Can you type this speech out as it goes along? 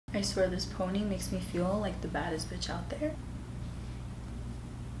I swear this pony makes me feel like the baddest bitch out there.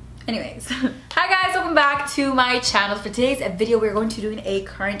 Anyways, hi guys, welcome back to my channel. For today's video, we're going to be doing a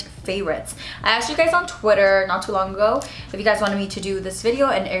current favorites. I asked you guys on Twitter not too long ago if you guys wanted me to do this video,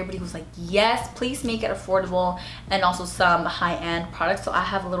 and everybody was like, yes, please make it affordable and also some high-end products. So I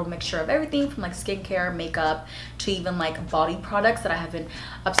have a little mixture of everything from like skincare, makeup, to even like body products that I have been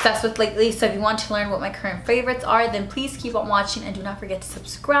obsessed with lately. So if you want to learn what my current favorites are, then please keep on watching and do not forget to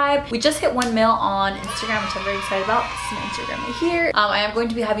subscribe. We just hit 1 mil on Instagram, which I'm very excited about. This is my Instagram right here. I am going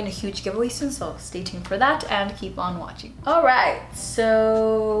to be having a huge giveaway soon, so stay tuned for that and keep on watching. All right,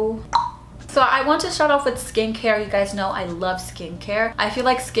 so I want to start off with skincare. You guys know I love skincare. I feel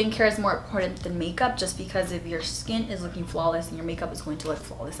like skincare is more important than makeup, just because if your skin is looking flawless and your makeup is going to look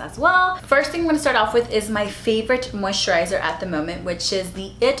flawless as well. First thing I'm going to start off with is my favorite moisturizer at the moment, which is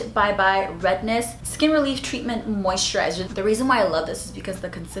the It Bye Bye Redness Skin Relief Treatment Moisturizer. The reason why I love this is because the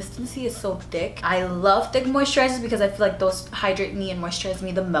consistency is so thick. I love thick moisturizers because I feel like those hydrate me and moisturize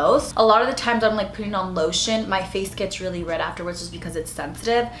me the most. A lot of the times I'm like putting on lotion, my face gets really red afterwards just because it's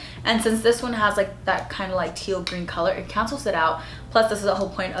sensitive. And since this one has like that kind of like teal green color, it cancels it out. Plus, this is the whole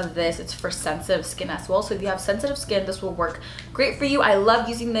point of this, it's for sensitive skin as well. So if you have sensitive skin, this will work great for you. I love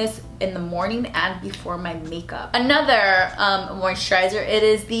using this in the morning and before my makeup. Another moisturizer, it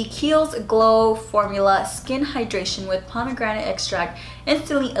is the Kiehl's Glow Formula Skin Hydration with pomegranate extract.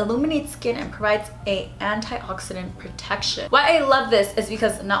 Instantly illuminates skin and provides a antioxidant protection. Why I love this is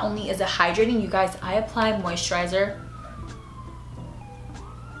because not only is it hydrating, you guys, I apply moisturizer.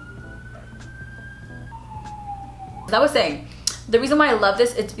 As I was saying, the reason why I love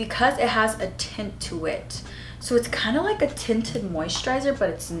this, it's because it has a tint to it. So it's kind of like a tinted moisturizer, but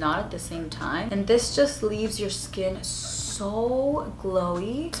it's not at the same time. And this just leaves your skin so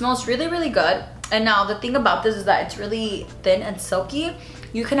glowy. It smells really, really good. And now the thing about this is that it's really thin and silky.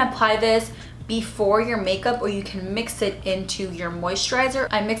 You can apply this before your makeup, or you can mix it into your moisturizer.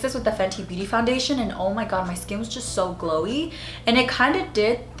 I mixed this with the Fenty Beauty foundation, and oh my god, my skin was just so glowy, and it kind of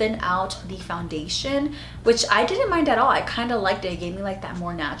did thin out the foundation, which I didn't mind at all. I kind of liked it. It gave me like that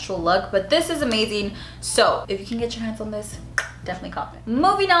more natural look, but this is amazing. So if you can get your hands on this, definitely cop it.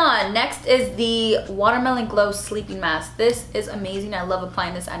 Moving on, next is the Watermelon Glow Sleeping Mask. This is amazing. I love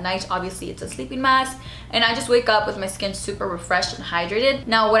applying this at night. Obviously, it's a sleeping mask, and I just wake up with my skin super refreshed and hydrated.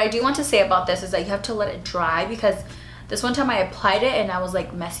 Now, what I do want to say about this is that you have to let it dry, because this one time I applied it and I was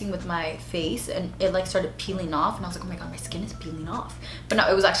like messing with my face and it like started peeling off, and I was like, oh my god, my skin is peeling off. But no,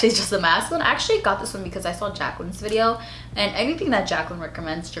 it was actually just the mask. And I actually got this one because I saw Jacqueline's video, and anything that Jacqueline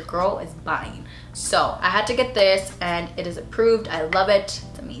recommends, your girl is buying. So I had to get this, and it is approved. I love it.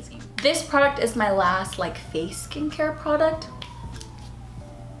 It's amazing. This product is my last like face skincare product.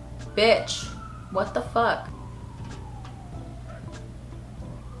 Bitch, what the fuck?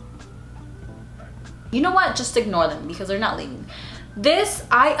 You know what? Just ignore them because they're not leaving. This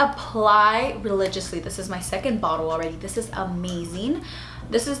I apply religiously. This is my second bottle already. This is amazing.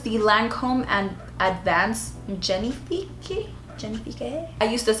 This is the Lancome and Advanced Genifique. I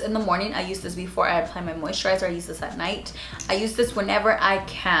use this in the morning. I use this before I apply my moisturizer. I use this at night. I use this whenever I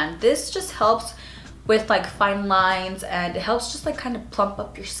can. This just helps with like fine lines, and it helps just like kind of plump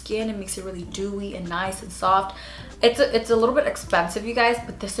up your skin. It makes it really dewy and nice and soft. It's a little bit expensive, you guys,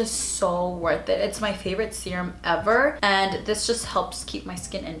 but this is so worth it. It's my favorite serum ever, and this just helps keep my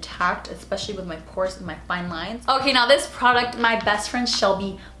skin intact, especially with my pores and my fine lines. Okay, now this product, my best friend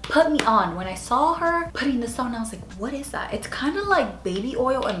Shelby put me on. When I saw her putting this on, I was like, what is that? It's kind of like baby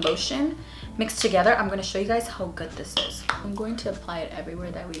oil and lotion mixed together. I'm going to show you guys how good this is. I'm going to apply it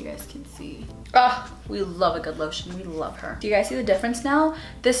everywhere, that way you guys can see. Ah, we love a good lotion. We love her. Do you guys see the difference now?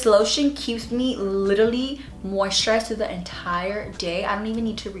 This lotion keeps me literally moisturized through the entire day. I don't even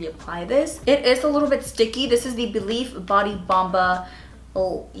need to reapply this. It is a little bit sticky. This is the Belief Body Bomba.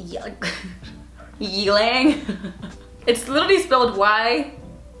 Oh, yeah. Ylang. It's literally spelled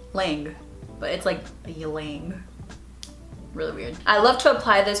Y-Lang, but it's like a Ylang. Really weird. I love to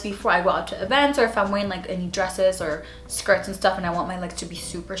apply this before I go out to events, or if I'm wearing like any dresses or skirts and stuff and I want my legs to be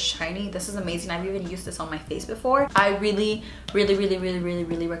super shiny. This is amazing. I've even used this on my face before. I really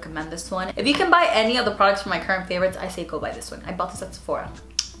recommend this one. If you can buy any of the products from my current favorites, I say go buy this one. I bought this at Sephora.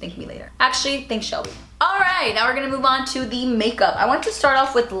 Thank me later. Actually, thanks Shelby. All right, now we're gonna move on to the makeup. I want to start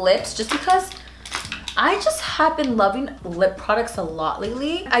off with lips, just because I just have been loving lip products a lot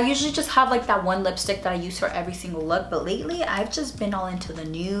lately. I usually just have like that one lipstick that I use for every single look, but lately I've just been all into the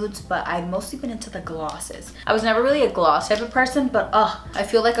nudes, but I've mostly been into the glosses. I was never really a gloss type of person, but I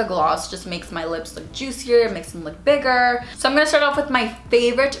feel like a gloss just makes my lips look juicier, it makes them look bigger. So I'm gonna start off with my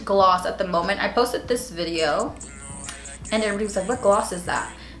favorite gloss at the moment. I posted this video and everybody was like, what gloss is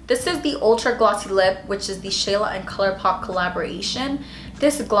that? This is the Ultra Glossy Lip, which is the Shayla and ColourPop collaboration.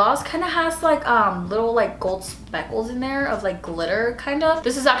 This gloss kind of has like little like gold speckles in there of like glitter kind of.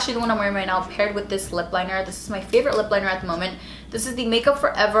 This is actually the one I'm wearing right now, paired with this lip liner. This is my favorite lip liner at the moment. This is the Makeup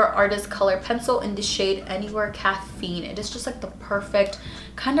Forever Artist Color Pencil in the shade Anywhere Caffeine. It is just like the perfect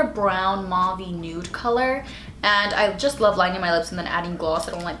kind of brown mauve-y nude color, and I just love lining my lips and then adding gloss.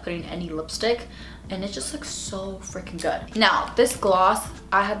 I don't like putting any lipstick, and it just looks so freaking good. Now, this gloss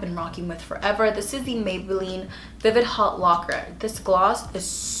I have been rocking with forever. This is the Maybelline Vivid Hot Locker. This gloss is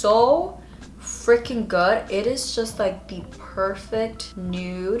so freaking good. It is just like the perfect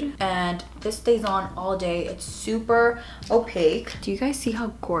nude, and this stays on all day. It's super opaque. Do you guys see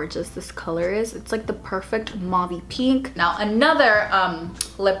how gorgeous this color is? It's like the perfect mauve pink. Now, another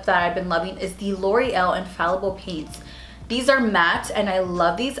lip that I've been loving is the L'Oreal Infallible Paints. These are matte and I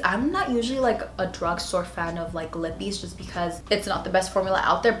love these. I'm not usually like a drugstore fan of like lippies just because it's not the best formula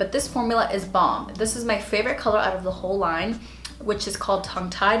out there, but this formula is bomb. This is my favorite color out of the whole line, which is called Tongue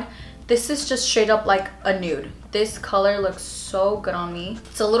Tied. This is just straight up like a nude. This color looks so good on me.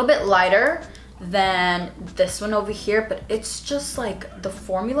 It's a little bit lighter than this one over here, but it's just like the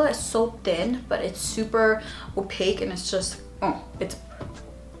formula is so thin, but it's super opaque, and it's just, it's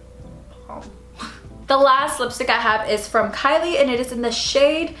bomb. The last lipstick I have is from Kylie, and it is in the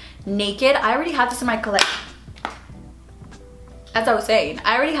shade Naked. I already have this in my collection. As I was saying,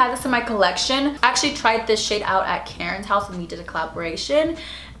 I already had this in my collection. I actually tried this shade out at Karen's house when we did a collaboration,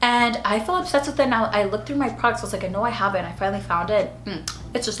 and I felt obsessed with it. Now I looked through my products, I was like, I know I have it, and I finally found it.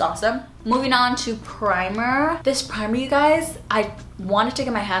 It's just awesome. Moving on to primer. This primer, you guys, I wanted to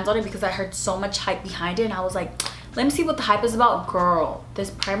get my hands on it because I heard so much hype behind it, and I was like, let me see what the hype is about. Girl, this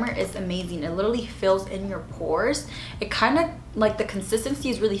primer is amazing. It literally fills in your pores. It kind of like, the consistency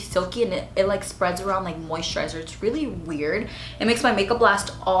is really silky, and it like spreads around like moisturizer. It's really weird. It makes my makeup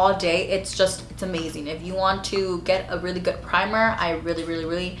last all day. It's amazing. If you want to get a really good primer, I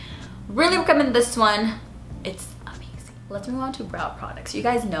really recommend this one. It's amazing. Let's move on to brow products. You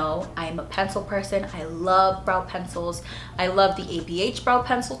guys know I am a pencil person. I love brow pencils. I love the ABH brow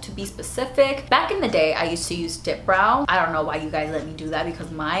pencil, to be specific. Back in the day, I used to use Dip Brow. I don't know why you guys let me do that, because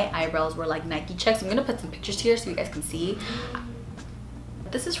my eyebrows were like Nike checks. I'm gonna put some pictures here so you guys can see.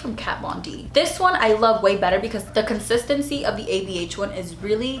 This is from Kat Von D. This one I love way better because the consistency of the ABH one is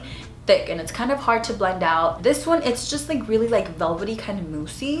really thick and it's kind of hard to blend out. This one, it's just like really like velvety, kind of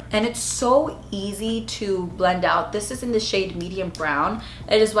moussey, and it's so easy to blend out. This is in the shade Medium Brown.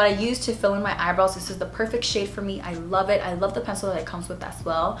 It is what I use to fill in my eyebrows. This is the perfect shade for me. I love it. I love the pencil that it comes with as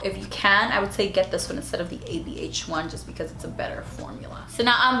well. If you can, I would say get this one instead of the ABH one, just because it's a better formula. So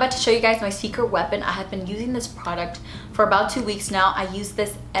now I'm about to show you guys my secret weapon. I have been using this product for about 2 weeks now. I use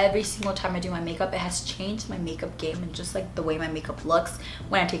this every single time I do my makeup. It has changed my makeup game and just like the way my makeup looks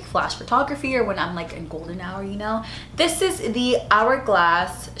when I take flash photography or when I'm like in golden hour, you know. This is the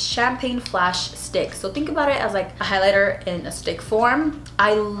Hourglass Champagne Flash Stick. So think about it as like a highlighter in a stick form.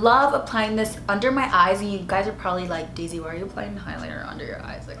 I love applying this under my eyes, and you guys are probably like, Daisy, why are you applying highlighter under your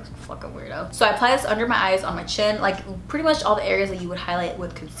eyes? Like, fucking weirdo. So I apply this under my eyes, on my chin, like pretty much all the areas that you would highlight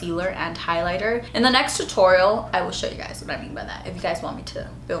with concealer and highlighter. In the next tutorial, I will show you guys what I mean by that, if you guys want me to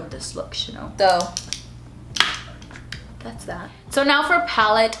film this look, you know. So that's that. So now for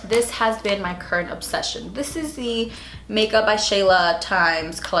palette, this has been my current obsession. This is the Makeup by Shayla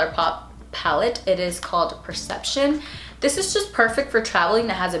times ColourPop palette. It is called Perception. This is just perfect for traveling.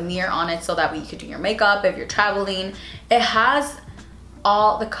 It has a mirror on it so that way you could do your makeup if you're traveling. It has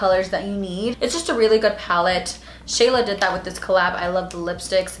all the colors that you need. It's just a really good palette. Shayla did that with this collab. I love the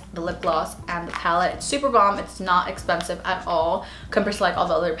lipsticks, the lip gloss, and the palette. It's super bomb. It's not expensive at all compared to like all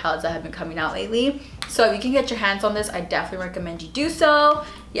the other palettes that have been coming out lately. So if you can get your hands on this, I definitely recommend you do so.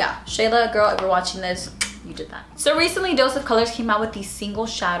 Yeah, Shayla, girl, if you're watching this, you did that. So recently, Dose of Colors came out with these single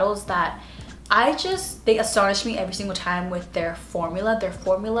shadows that they astonish me every single time with their formula. Their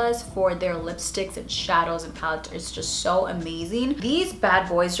formulas for their lipsticks and shadows and palettes is just so amazing. These bad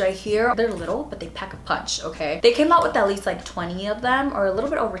boys right here, they're little, but they pack a punch, okay? They came out with at least like 20 of them, or a little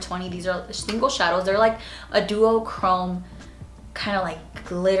bit over 20. These are single shadows. They're like a duochrome kind of like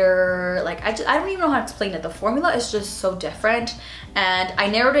glitter. Like I don't even know how to explain it. The formula is just so different, and I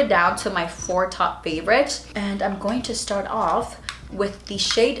narrowed it down to my 4 top favorites, and I'm going to start off with the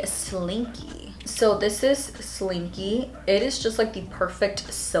shade Slinky. So this is Slinky. It is just like the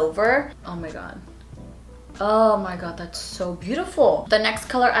perfect silver. Oh my god. Oh my god, that's so beautiful. The next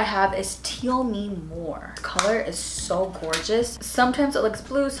color I have is Teal Me More. This color is so gorgeous. Sometimes it looks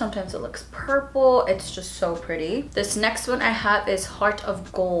blue, sometimes it looks purple. It's just so pretty. This next one I have is Heart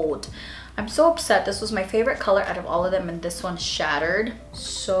of Gold. I'm so upset. This was my favorite color out of all of them, and this one shattered.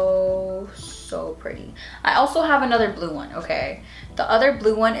 So pretty. I also have another blue one, okay? The other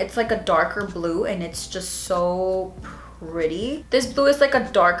blue one, it's like a darker blue, and it's just so pretty. This blue is like a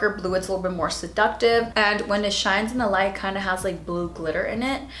darker blue. It's a little bit more seductive, and when it shines in the light, it kind of has like blue glitter in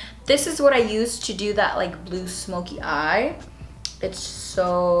it. This is what I use to do that like blue smoky eye. It's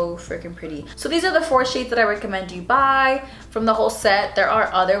so freaking pretty. So these are the 4 shades that I recommend you buy from the whole set. There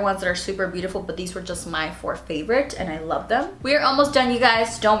are other ones that are super beautiful, but these were just my 4 favorite, and I love them. We are almost done, you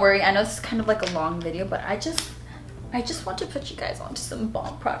guys. Don't worry. I know this is kind of like a long video, but I just want to put you guys onto some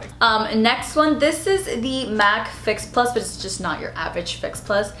bomb product. Next one, this is the MAC Fix Plus, but it's just not your average Fix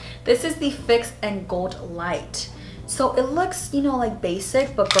Plus. This is the Fix and Gold Light. So it looks, you know, like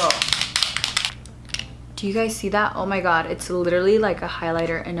basic, but girl, do you guys see that? Oh my god, it's literally like a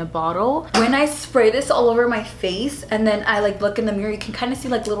highlighter in a bottle. When I spray this all over my face and then I like look in the mirror, you can kind of see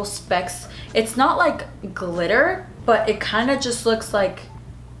like little specks. It's not like glitter, but it kind of just looks like,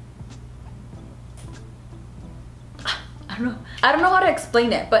 I don't know how to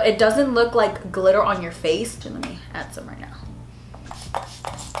explain it, but it doesn't look like glitter on your face. Let me add some right now.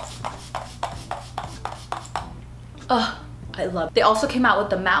 Oh, I love it. They also came out with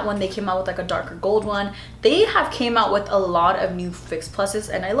the matte one. They came out with like a darker gold one. They have came out with a lot of new Fix Pluses,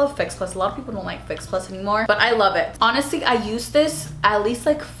 and I love Fix Plus. A lot of people don't like Fix Plus anymore, but I love it. Honestly, I use this at least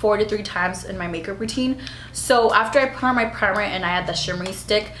like 4 to 3 times in my makeup routine. So after I put on my primer and I add the shimmery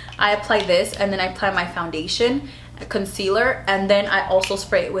stick, I apply this, and then I apply my foundation, concealer, and then I also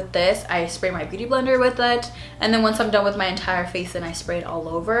spray it with this. I spray my beauty blender with it, and then once I'm done with my entire face, then I spray it all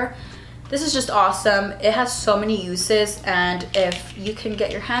over. This is just awesome. It has so many uses, and if you can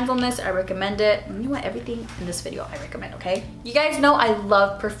get your hands on this, I recommend it. And you know what? Everything in this video I recommend, okay? You guys know I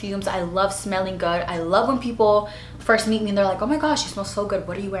love perfumes. I love smelling good. I love when people first meet me and they're like, oh my gosh, you smell so good.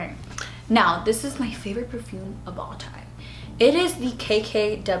 What are you wearing? Now, this is my favorite perfume of all time. It is the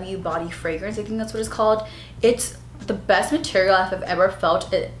KKW Body Fragrance. I think that's what it's called. It's the best material I've ever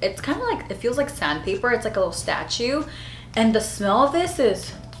felt. It's kind of like, it feels like sandpaper. It's like a little statue. And the smell of this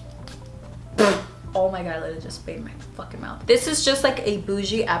is, oh my god, I literally just sprayed my fucking mouth. This is just like a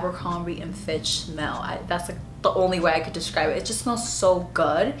bougie Abercrombie & Fitch smell. That's like the only way I could describe it. It just smells so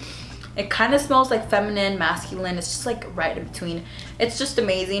good. It kind of smells like feminine, masculine. It's just like right in between. It's just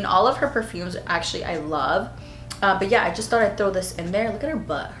amazing. All of her perfumes actually I love. But yeah, I just thought I'd throw this in there. Look at her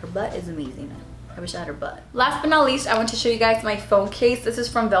butt. Her butt is amazing. I wish I had her butt. Last but not least, I want to show you guys my phone case. This is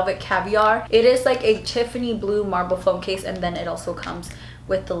from Velvet Caviar. It is like a Tiffany blue marble phone case, and then it also comes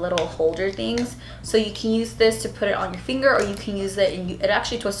with the little holder things. So you can use this to put it on your finger, or you can use it and it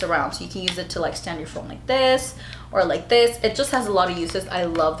actually twists around. So you can use it to like stand your phone like this or like this. It just has a lot of uses. I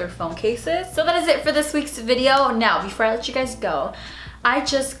love their phone cases. So that is it for this week's video. Now, before I let you guys go, I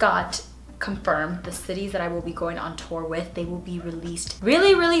just got confirmed the cities that I will be going on tour with. They will be released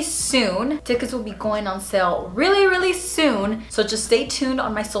really soon. Tickets will be going on sale really soon, so just stay tuned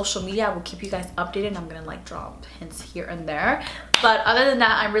on my social media. I will keep you guys updated. I'm gonna like drop hints here and there, but other than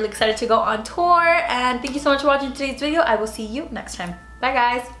that, I'm really excited to go on tour, and thank you so much for watching today's video. I will see you next time. Bye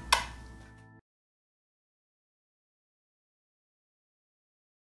guys.